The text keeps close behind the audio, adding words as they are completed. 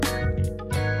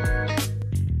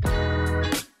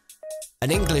An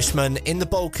Englishman in the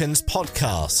Balkans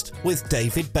podcast with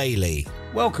David Bailey.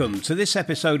 Welcome to this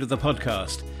episode of the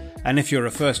podcast. And if you're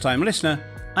a first-time listener,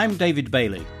 I'm David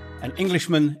Bailey, an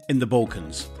Englishman in the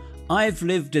Balkans. I've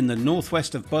lived in the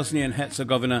northwest of Bosnia and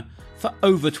Herzegovina for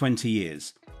over 20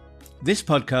 years. This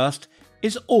podcast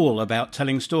is all about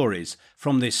telling stories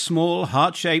from this small,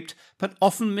 heart-shaped, but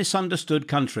often misunderstood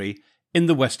country in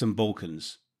the Western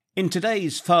Balkans. In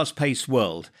today's fast-paced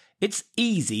world, it's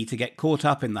easy to get caught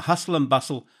up in the hustle and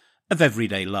bustle of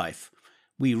everyday life.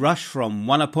 We rush from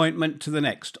one appointment to the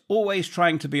next, always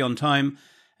trying to be on time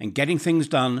and getting things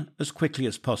done as quickly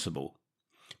as possible.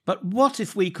 But what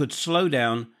if we could slow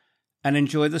down and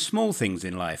enjoy the small things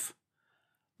in life?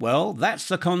 Well, that's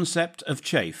the concept of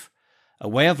Ćejf, a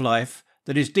way of life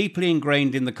that is deeply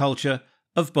ingrained in the culture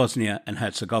of Bosnia and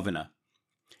Herzegovina.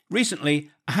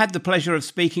 Recently, I had the pleasure of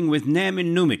speaking with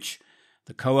Nermin Numic,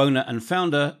 the co-owner and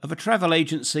founder of a travel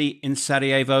agency in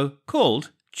Sarajevo called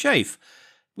Ćejf,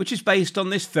 which is based on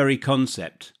this very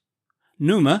concept.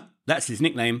 Numa, that's his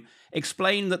nickname,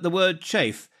 explained that the word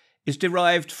Ćejf is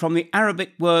derived from the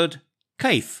Arabic word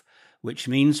kayf, which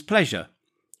means pleasure.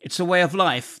 It's a way of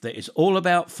life that is all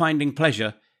about finding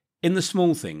pleasure in the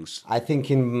small things. I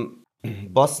think in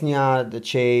Bosnia, the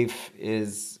Ćejf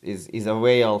is a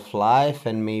way of life,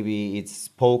 and maybe it's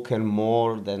spoken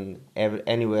more than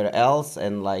anywhere else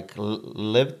and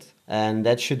lived. And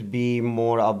that should be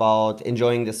more about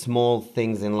enjoying the small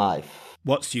things in life.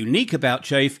 What's unique about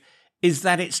Ćejf is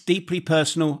that it's deeply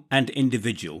personal and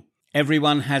individual.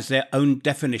 Everyone has their own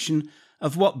definition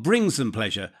of what brings them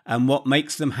pleasure and what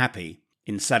makes them happy.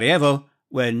 In Sarajevo,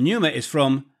 where Numa is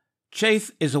from,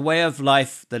 Ćejf is a way of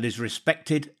life that is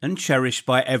respected and cherished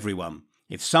by everyone.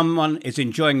 If someone is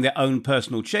enjoying their own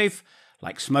personal Ćejf,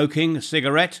 like smoking a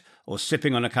cigarette or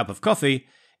sipping on a cup of coffee,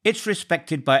 it's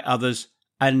respected by others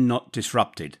and not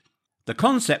disrupted. The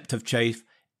concept of Ćejf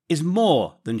is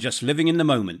more than just living in the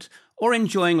moment or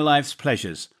enjoying life's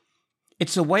pleasures.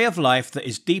 It's a way of life that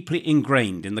is deeply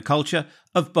ingrained in the culture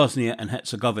of Bosnia and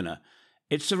Herzegovina.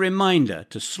 It's a reminder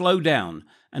to slow down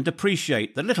and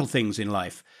appreciate the little things in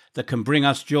life that can bring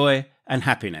us joy and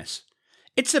happiness.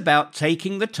 It's about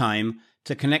taking the time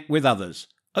to connect with others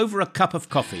over a cup of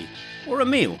coffee or a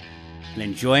meal and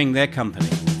enjoying their company.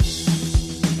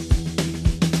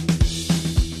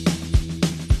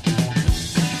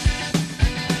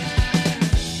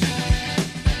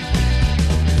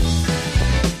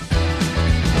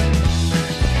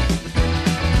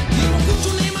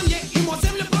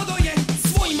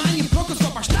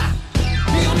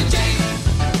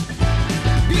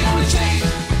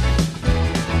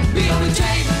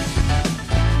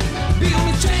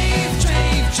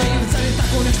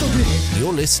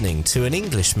 You're listening to An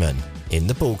Englishman in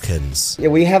the Balkans. Yeah,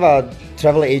 we have a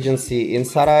travel agency in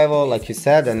Sarajevo, like you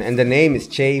said, and the name is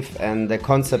Ćejf, and the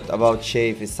concept about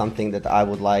Ćejf is something that I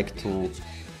would like to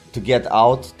get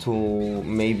out to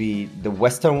maybe the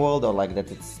Western world, or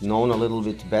that it's known a little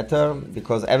bit better,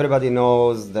 because everybody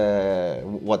knows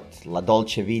what La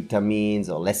Dolce Vita means,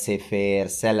 or laissez-faire,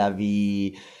 c'est la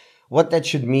vie, what that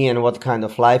should mean and what kind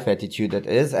of life attitude that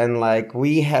is. And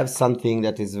we have something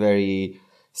that is very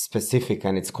specific,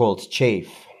 and it's called Ćejf.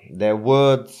 The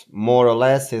word more or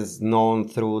less is known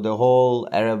through the whole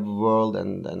Arab world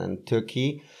and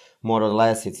Turkey. More or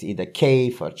less it's either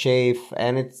kayf or Ćejf,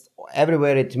 and it's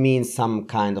everywhere it means some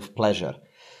kind of pleasure.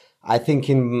 I think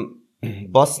in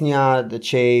Bosnia the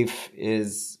Ćejf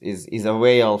is a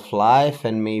way of life,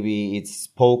 and maybe it's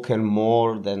spoken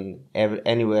more than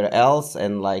anywhere else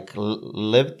and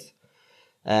lived.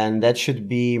 And that should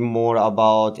be more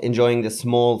about enjoying the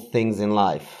small things in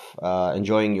life.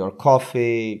 Enjoying your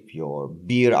coffee, your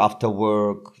beer after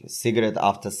work, cigarette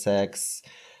after sex.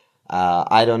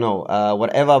 I don't know.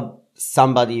 Whatever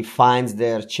somebody finds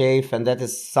their Ćejf, and that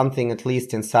is something, at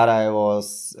least in Sarajevo,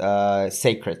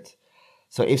 sacred.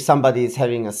 So if somebody is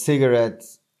having a cigarette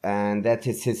and that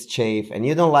is his Ćejf, and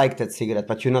you don't like that cigarette,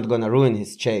 but you're not going to ruin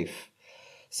his Ćejf.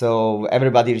 So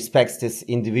everybody respects this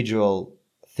individual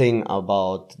thing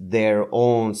about their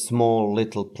own small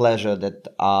little pleasure that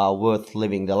are worth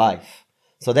living the life.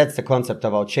 So that's the concept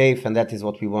about Ćejf, and that is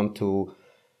what we want to,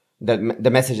 the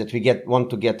message that we want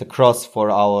to get across for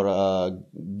our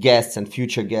guests and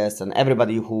future guests and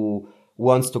everybody who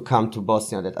wants to come to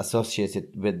Bosnia, that associates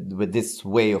it with this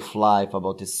way of life,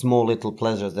 about these small little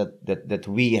pleasures that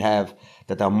we have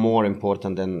that are more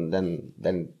important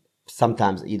than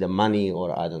sometimes either money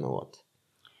or I don't know what.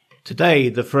 Today,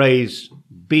 the phrase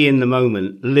be in the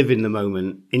moment, live in the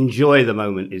moment, enjoy the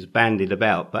moment is bandied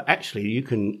about, but actually you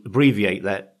can abbreviate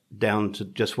that down to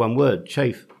just one word,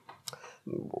 Ćejf.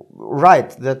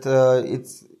 Right, that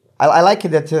I like it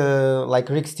that, like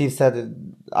Rick Steve said,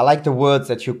 I like the words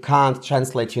that you can't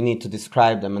translate, you need to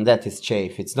describe them, and that is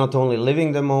Ćejf. It's not only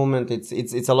living the moment,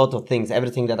 it's a lot of things,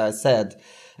 everything that I said,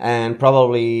 and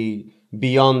probably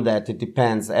beyond that, it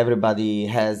depends. Everybody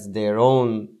has their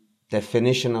own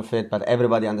definition of it, but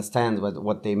everybody understands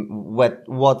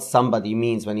what somebody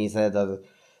means when he said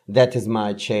that is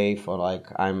my Ćejf, or like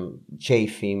I'm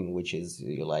Ćejfim, which is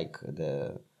like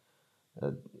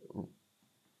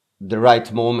the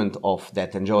right moment of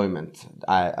that enjoyment.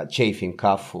 I Ćejfim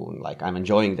kafu, like I'm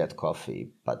enjoying that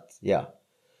coffee. But yeah,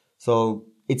 so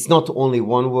it's not only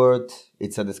one word;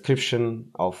 it's a description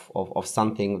of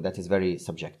something that is very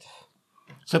subjective.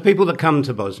 So people that come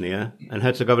to Bosnia and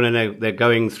Herzegovina, they're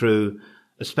going through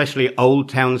especially old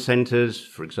town centres,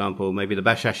 for example, maybe the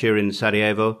Başakşehir in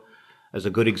Sarajevo as a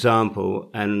good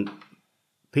example, and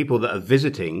people that are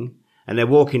visiting and they're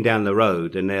walking down the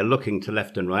road and they're looking to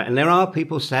left and right, and there are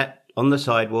people sat on the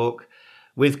sidewalk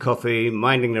with coffee,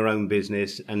 minding their own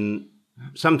business, and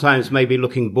sometimes maybe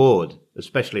looking bored,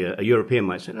 especially a European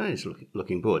might say, oh, he's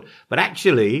looking bored. But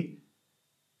actually,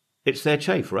 it's their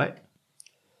Ćejf, right?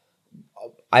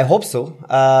 I hope so.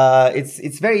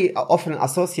 It's very often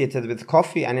associated with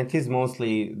coffee, and it is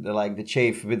mostly the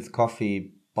Ćejf with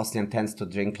coffee. Bosnian tends to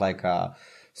drink like a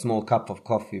small cup of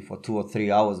coffee for 2 or 3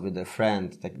 hours with a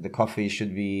friend. The coffee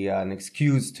should be an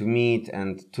excuse to meet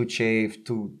and to Ćejf,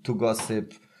 to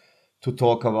gossip, to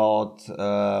talk about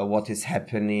what is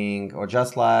happening, or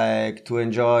just like to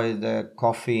enjoy the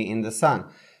coffee in the sun.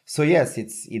 So yes,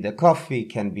 it's either coffee,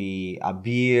 can be a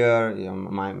beer. You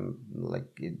know,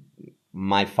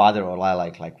 my father or I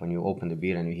like when you open the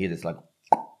beer and you hear this like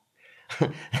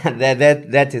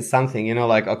that is something, you know,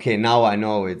 like, okay, now I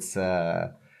know it's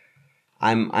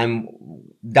I'm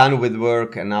done with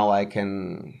work and now I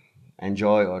can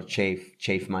enjoy or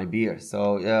Ćejf my beer.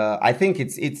 So I think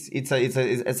it's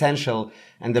essential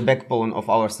and the backbone of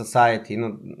our society, you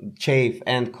know, Ćejf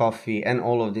and coffee and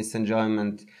all of this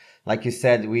enjoyment. Like you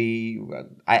said,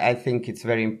 I think it's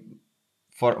very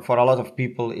for a lot of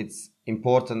people it's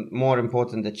more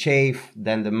important the Ćejf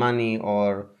than the money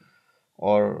or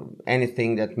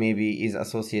anything that maybe is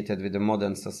associated with the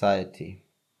modern society.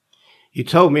 You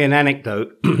told me an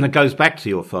anecdote that goes back to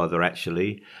your father,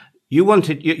 actually.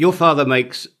 Your father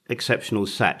makes exceptional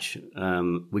sach.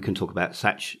 We can talk about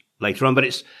sach later on, but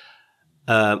it's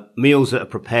meals that are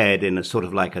prepared in a sort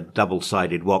of like a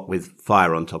double-sided wok with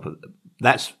fire on top of it.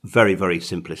 That's very, very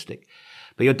simplistic.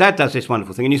 But your dad does this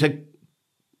wonderful thing, and you said,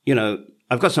 you know,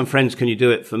 I've got some friends, can you do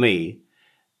it for me?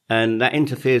 And that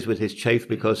interferes with his Ćejf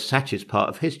because sach is part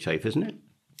of his Ćejf, isn't it?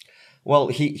 Well,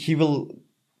 he will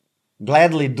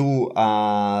gladly do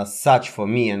such for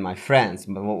me and my friends.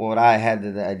 But what I had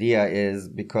the idea is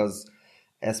because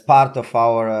as part of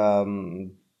our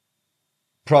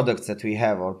products that we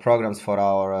have or programs for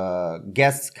our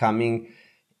guests coming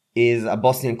is a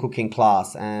Bosnian cooking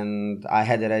class. And I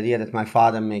had the idea that my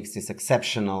father makes this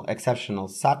exceptional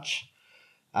sach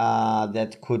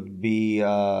that could be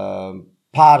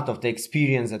part of the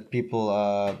experience that people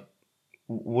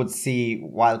would see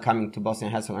while coming to Bosnia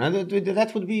and Herzegovina.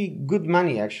 That would be good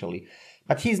money, actually.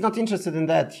 But he's not interested in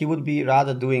that. He would be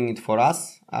rather doing it for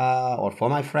us or for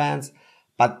my friends,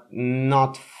 but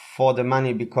not for the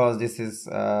money, because this is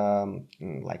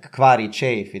like kvari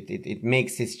Ćejf. It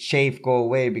makes his Ćejf go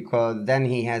away, because then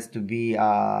he has to be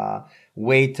a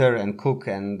waiter and cook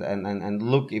and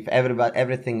look if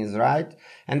everything is right.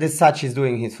 And this such is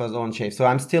doing his first own Ćejf. So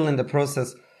I'm still in the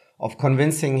process of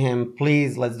convincing him,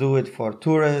 please, let's do it for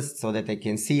tourists so that they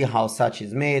can see how such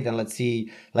is made, and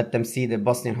let them see the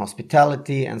Bosnian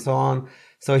hospitality and so on.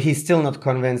 So he's still not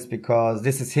convinced, because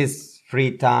this is his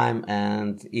free time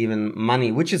and even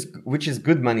money, which is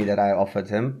good money that I offered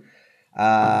him.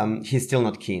 He's still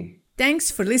not keen. Thanks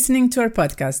for listening to our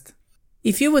podcast.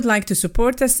 If you would like to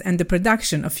support us and the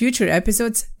production of future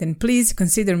episodes, then please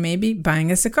consider maybe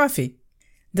buying us a coffee.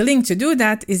 The link to do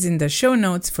that is in the show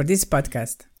notes for this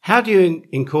podcast. How do you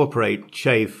incorporate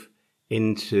Ćejf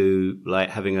into like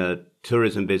having a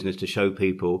tourism business to show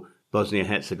people Bosnia and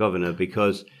Herzegovina?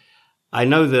 Because I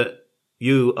know that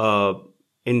you are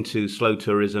into slow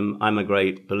tourism. I'm a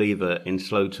great believer in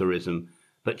slow tourism.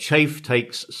 But Ćejf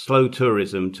takes slow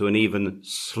tourism to an even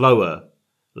slower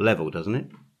level, doesn't it?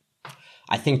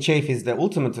 I think Ćejf is the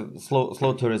ultimate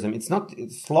slow tourism. It's not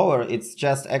slower. It's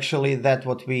just actually that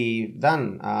what we've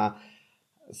done.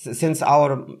 Since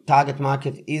our target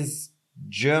market is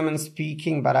German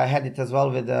speaking, but I had it as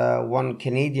well with one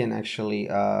Canadian actually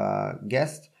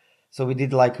guest. So we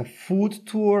did like a food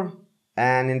tour,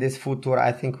 and in this food tour,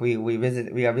 I think we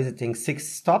are visiting 6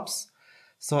 stops.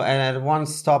 So and at one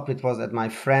stop, it was at my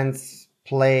friend's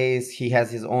place. He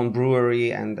has his own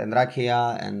brewery and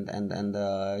rakia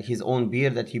and his own beer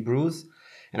that he brews.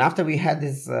 And after we had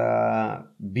this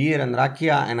beer and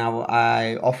rakia, and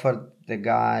I offered the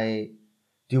guy,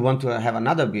 do you want to have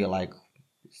another beer? Like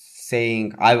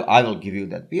saying, I will give you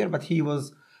that beer. But he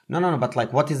was, no, but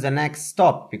like, what is the next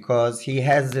stop? Because he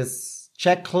has this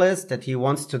checklist that he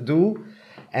wants to do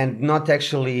and not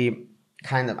actually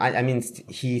kind of, I mean,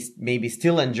 he maybe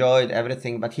still enjoyed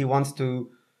everything, but he wants to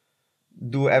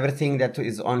do everything that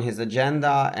is on his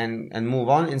agenda and move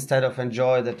on instead of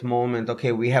enjoy that moment.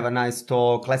 Okay, we have a nice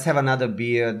talk. Let's have another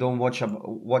beer. Don't watch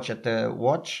at the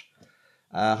watch.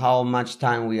 How much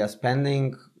time we are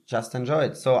spending. Just enjoy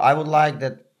it. So I would like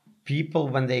that people,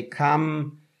 when they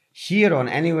come here or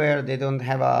anywhere, they don't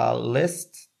have a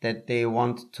list that they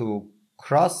want to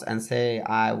cross and say,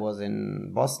 I was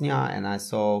in Bosnia and I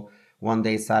saw one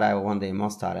day Sarajevo, one day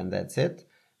Mostar, and that's it.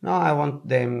 No, I want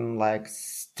them like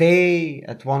stay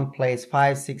at one place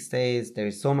 5-6 days. There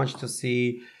is so much to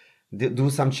see. Do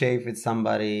some Ćejf with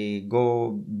somebody.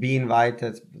 Go be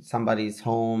invited to somebody's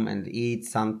home and eat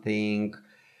something.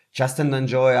 Just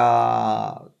enjoy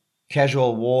a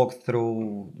casual walk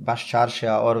through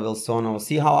Baščaršija or Vilsonovo.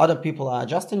 See how other people are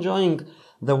just enjoying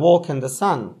the walk and the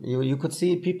sun. You could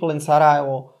see people in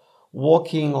Sarajevo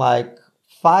walking like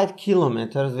 5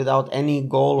 kilometers without any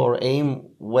goal or aim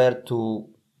where to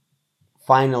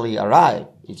finally arrive.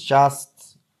 It's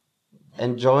just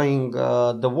enjoying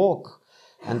the walk.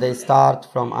 And they start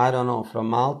from, I don't know, from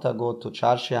Malta, go to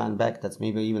Čaršija and back. That's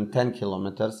maybe even 10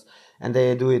 kilometers. And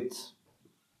they do it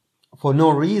for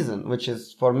no reason, which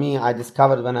is, for me, I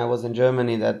discovered when I was in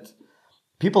Germany that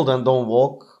people don't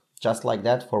walk just like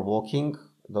that for walking.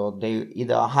 Though they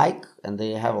either hike and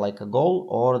they have like a goal,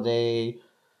 or they,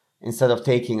 instead of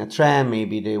taking a tram,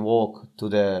 maybe they walk to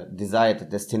the desired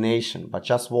destination. But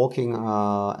just walking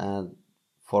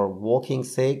for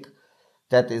walking's sake,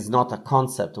 that is not a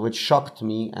concept, which shocked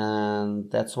me. And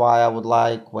that's why I would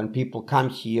like, when people come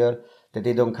here, that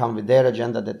they don't come with their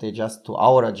agenda, that they just to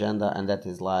our agenda. And that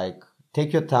is like,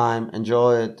 take your time,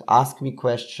 enjoy it, ask me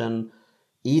question,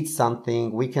 eat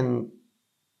something. We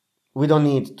don't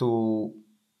need to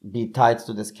be tied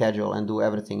to the schedule and do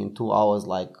everything in 2 hours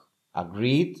like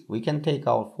agreed. We can take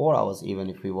our 4 hours even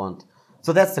if we want.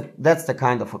 So that's the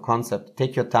kind of a concept.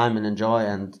 Take your time and enjoy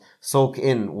and soak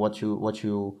in what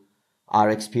you are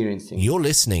experiencing. You're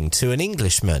listening to an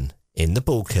Englishman in the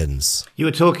Balkans. You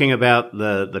were talking about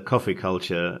the coffee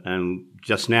culture, and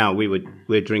just now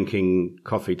we're drinking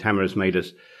coffee. Tamara's made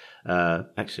us,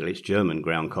 actually it's German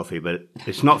ground coffee, but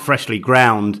it's not freshly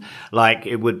ground like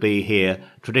it would be here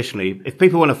traditionally. If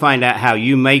people want to find out how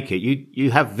you make it,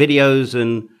 you have videos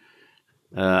and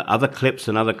other clips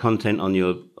and other content on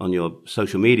your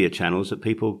social media channels that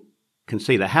people can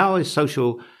see that. How is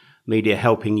social media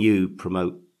helping you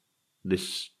promote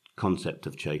this concept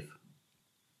of Ćejf?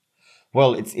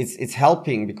 Well, it's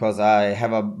helping because I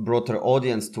have a broader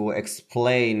audience to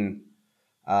explain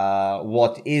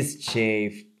what is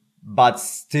Ćejf, but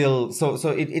still, so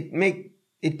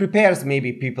it prepares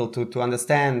maybe people to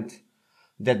understand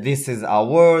that this is a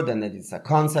word and that it's a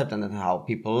concept and that how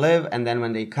people live, and then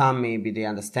when they come, maybe they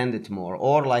understand it more.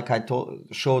 Or like I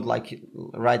showed like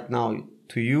right now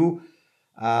to you,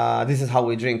 this is how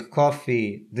we drink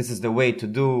coffee. This is the way to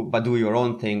do, but do your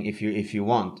own thing if you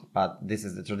want. But this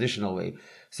is the traditional way.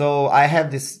 So I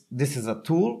have this is a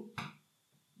tool,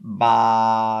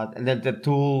 but that the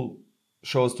tool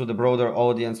shows to the broader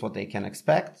audience what they can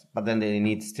expect, but then they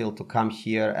need still to come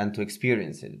here and to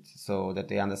experience it so that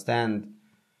they understand.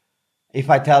 If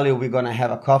I tell you we're going to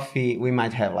have a coffee, we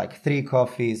might have like 3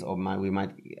 coffees, or we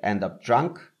might end up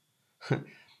drunk.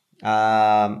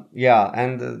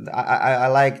 And I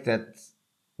like that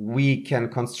we can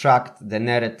construct the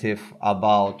narrative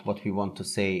about what we want to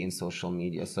say in social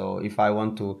media. So if I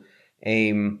want to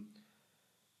aim,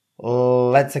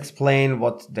 let's explain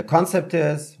what the concept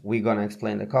is. We're going to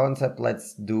explain the concept.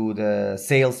 Let's do the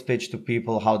sales pitch to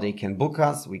people, how they can book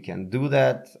us. We can do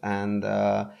that.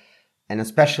 And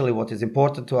especially what is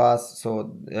important to us.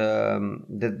 So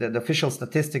the official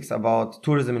statistics about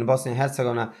tourism in Bosnia and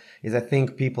Herzegovina is, I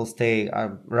think people stay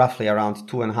roughly around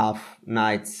 2.5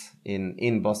 nights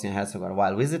in Bosnia and Herzegovina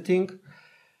while visiting.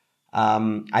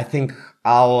 I think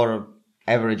our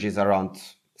average is around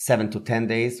 7 to 10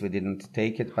 days. We didn't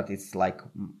take it, but it's like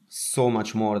so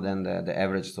much more than the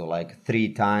average. So like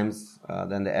 3 times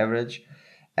than the average.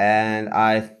 And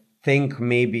I think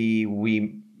maybe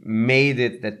we made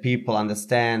it that people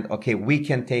understand, okay, we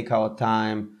can take our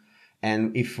time,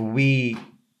 and if we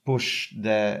push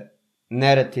the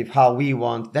narrative how we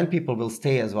want, then people will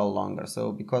stay as well longer.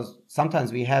 So because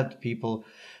sometimes we had people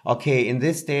okay, in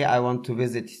this day I want to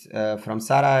visit from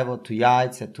Sarajevo to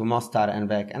Jajce to Mostar and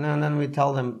back. And then we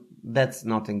tell them, that's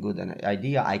not a good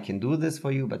idea. I can do this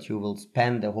for you, but you will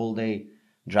spend the whole day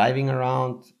driving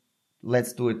around.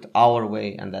 Let's do it our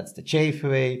way, and that's the Ćejf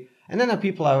way. And then the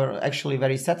people are actually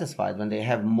very satisfied when they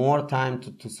have more time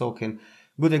to soak in.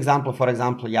 Good example, for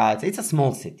example, Jajce. It's a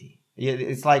small city.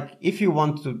 It's like if you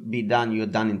want to be done, you're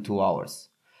done in 2 hours.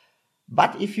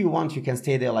 But if you want, you can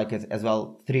stay there like as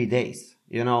well 3 days.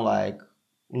 You know, like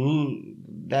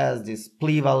there's this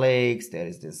Pliva lakes, there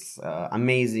is this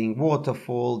amazing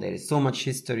waterfall, there is so much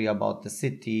history about the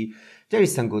city, there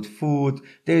is some good food,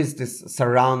 there is this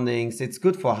surroundings, it's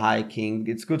good for hiking,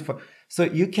 it's good for... So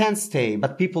you can stay,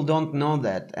 but people don't know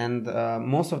that. And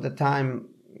most of the time,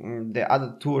 the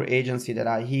other tour agency that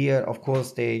are here, of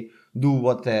course, they do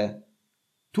what the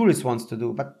tourist wants to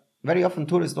do, but very often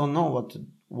tourists don't know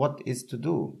what is to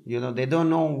do. You know, they don't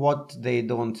know what they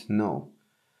don't know.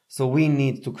 So we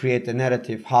need to create a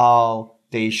narrative how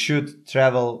they should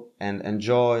travel and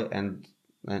enjoy and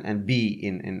be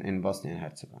in Bosnia and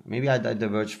Herzegovina. Maybe I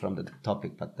diverged from the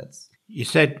topic, but that's... You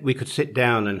said we could sit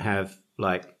down and have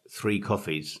like 3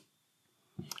 coffees.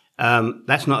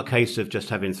 That's not a case of just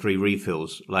having 3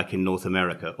 refills like in North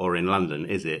America or in London,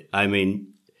 is it? I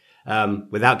mean,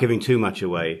 without giving too much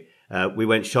away, we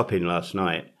went shopping last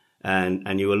night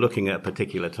and you were looking at a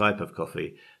particular type of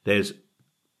coffee.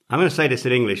 I'm going to say this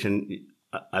in English, and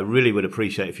I really would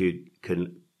appreciate if you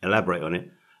can elaborate on it.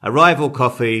 Arrival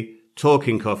coffee,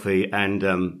 talking coffee, and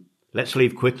let's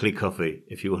leave quickly coffee,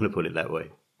 if you want to put it that way.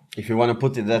 If you want to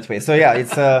put it that way. So yeah,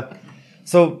 it's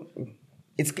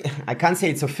I can't say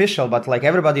it's official, but like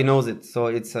everybody knows it. So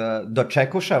it's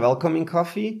dočekuša, welcoming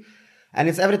coffee, and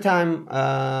it's every time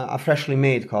a freshly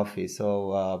made coffee.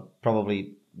 So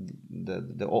probably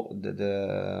the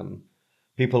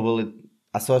people will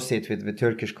associate with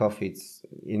Turkish coffee. It's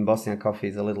in Bosnian coffee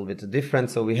is a little bit different.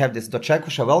 So we have this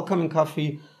dočekuša, welcoming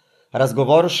coffee,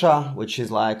 razgovoruša, which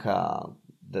is like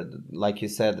like you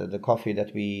said, the coffee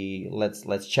that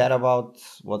let's chat about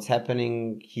what's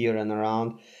happening here and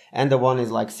around. And the one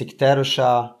is like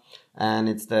sikteruša, and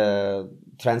it's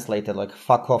translated like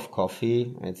fuck off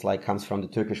coffee. It's like comes from the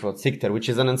Turkish word sikter, which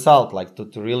is an insult, like to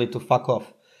really fuck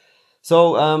off.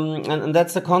 So, and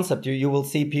that's the concept. You will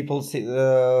see people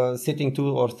sitting 2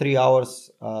 or 3 hours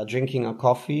drinking a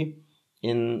coffee,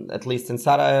 at least in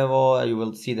Sarajevo. You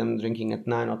will see them drinking at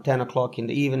 9 or 10 o'clock in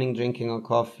the evening, drinking a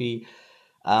coffee.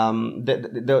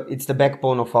 It's the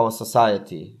backbone of our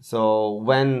society. So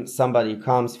when somebody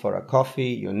comes for a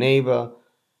coffee, your neighbor,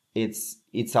 it's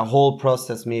a whole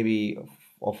process, maybe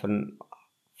of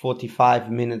 45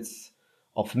 minutes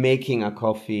of making a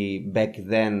coffee back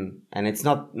then, and it's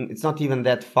not even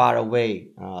that far away.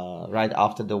 Right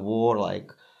after the war,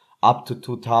 like up to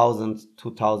 2000,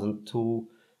 2002,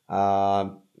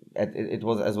 it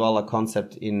was as well a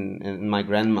concept in my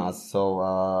grandma's.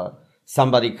 So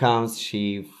somebody comes,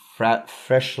 she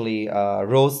freshly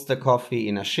roasts the coffee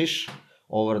in a shish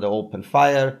over the open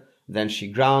fire. Then she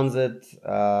grounds it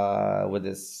with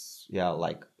this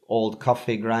like old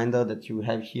coffee grinder that you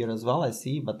have here as well, I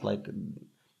see, but like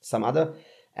some other,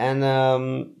 and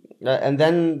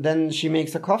then she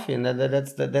makes a coffee, and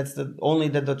that's only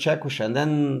the dočekuša, and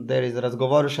then there is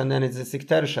razgovoruša, and then it's the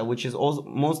sikteruša, which is also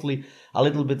mostly a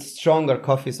little bit stronger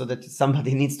coffee, so that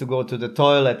somebody needs to go to the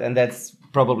toilet, and that's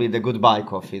probably the goodbye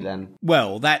coffee then.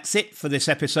 Well, that's it for this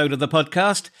episode of the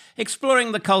podcast,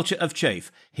 exploring the culture of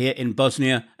Ćejf here in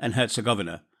Bosnia and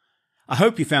Herzegovina. I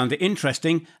hope you found it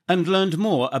interesting and learned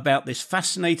more about this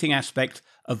fascinating aspect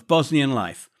of Bosnian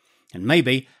life, and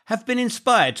maybe have been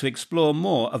inspired to explore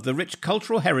more of the rich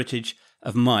cultural heritage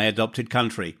of my adopted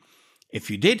country. If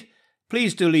you did,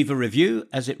 please do leave a review,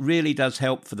 as it really does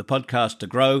help for the podcast to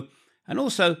grow, and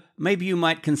also maybe you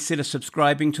might consider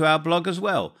subscribing to our blog as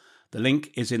well. The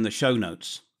link is in the show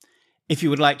notes. If you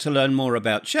would like to learn more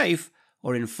about Ćejf,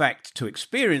 or in fact to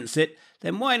experience it,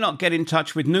 then why not get in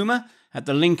touch with Numa at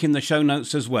the link in the show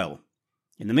notes as well.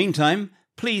 In the meantime,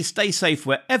 please stay safe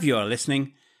wherever you are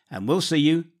listening, and we'll see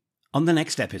you on the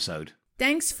next episode.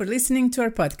 Thanks for listening to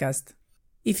our podcast.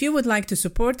 If you would like to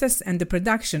support us and the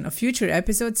production of future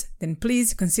episodes, then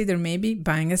please consider maybe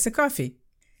buying us a coffee.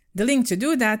 The link to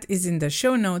do that is in the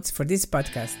show notes for this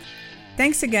podcast.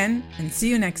 Thanks again, and see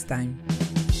you next time.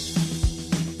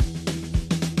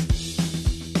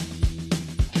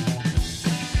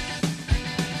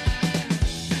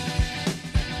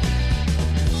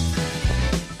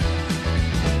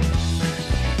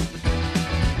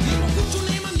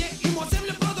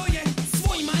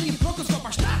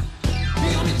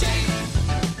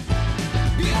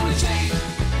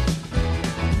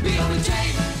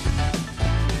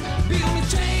 Be on the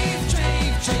Ćejf.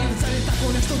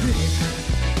 Ćejf.